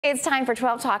It's time for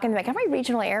 12 Talk, and the Montgomery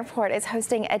Regional Airport is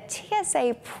hosting a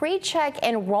TSA pre-check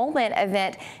enrollment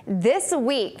event this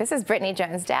week. This is Brittney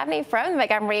Jones-Dabney from the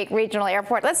Montgomery Regional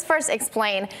Airport. Let's first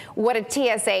explain what a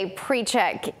TSA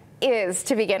pre-check is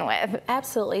to begin with.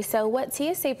 Absolutely. So what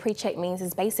TSA pre-check means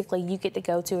is basically you get to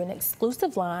go to an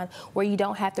exclusive line where you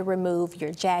don't have to remove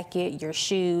your jacket, your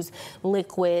shoes,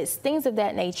 liquids, things of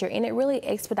that nature, and it really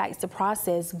expedites the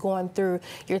process going through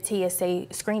your TSA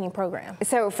screening program.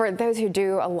 So for those who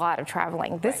do a lot of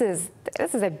traveling, this is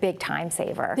a big time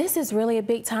saver. This is really a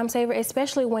big time saver,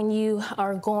 especially when you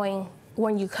are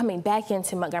when you're coming back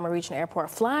into Montgomery Regional Airport.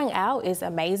 Flying out is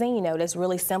amazing, you know, that's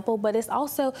really simple, but it's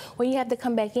also when you have to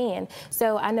come back in.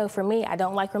 So I know for me, I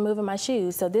don't like removing my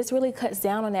shoes, so this really cuts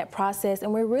down on that process,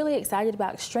 and we're really excited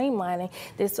about streamlining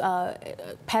this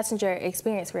passenger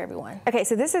experience for everyone. Okay,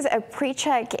 so this is a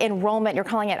pre-check enrollment. You're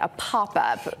calling it a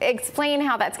pop-up. Explain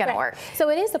how that's going to work. So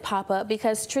it is a pop-up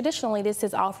because traditionally this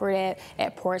is offered at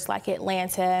airports like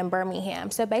Atlanta and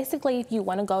Birmingham. So basically, if you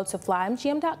want to go to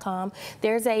flymgm.com,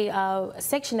 there's a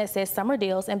section that says summer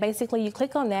deals, and basically you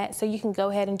click on that so you can go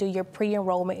ahead and do your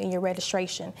pre-enrollment and your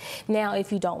registration. Now,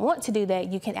 if you don't want to do that,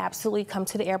 you can absolutely come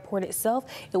to the airport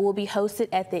itself. It will be hosted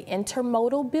at the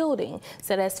intermodal building.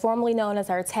 So that's formerly known as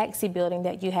our taxi building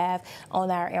that you have on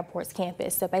our airport's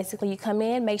campus. So basically you come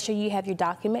in, make sure you have your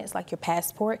documents like your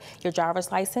passport, your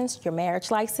driver's license, your marriage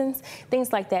license,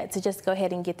 things like that, to just go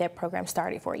ahead and get that program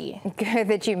started for you. Good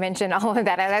that you mentioned all of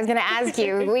that. I was going to ask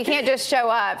you, we can't just show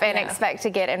up and expect to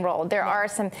get enrolled.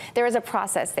 There is a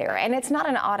process there, and it's not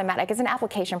an automatic, it's an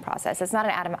application process. It's not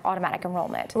an automatic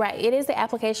enrollment. Right, it is the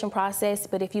application process,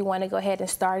 but if you want to go ahead and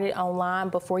start it online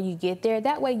before you get there,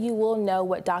 that way you will know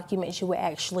what documents you will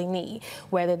actually need,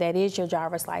 whether that is your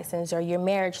driver's license or your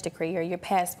marriage decree or your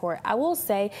passport. I will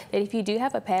say that if you do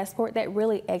have a passport, that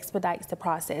really expedites the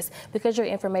process because your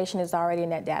information is already in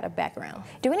that data background.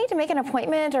 Do we need to make an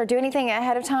appointment or do anything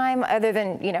ahead of time other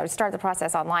than, you know, start the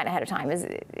process online ahead of time?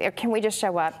 Can we just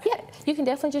show up? Yeah. You can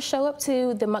definitely just show up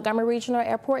to the Montgomery Regional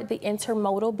Airport, the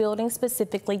intermodal building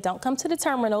specifically. Don't come to the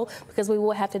terminal because we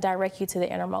will have to direct you to the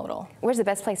intermodal. Where's the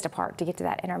best place to park to get to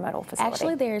that intermodal facility?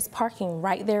 Actually, there's parking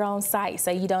right there on site, so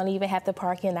you don't even have to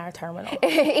park in our terminal.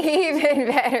 Even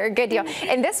better. Good deal.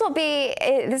 And this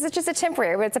is just a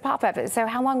temporary, but it's a pop-up. So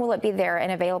how long will it be there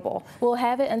and available? We'll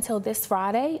have it until this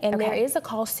Friday, and there is a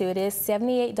cost to it. It is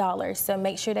 $78. So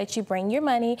make sure that you bring your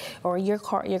money or your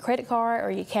credit card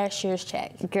or your cashier's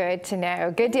check. Good to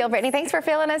know. Good deal, Brittney. Thanks for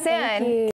filling us in. Thank you.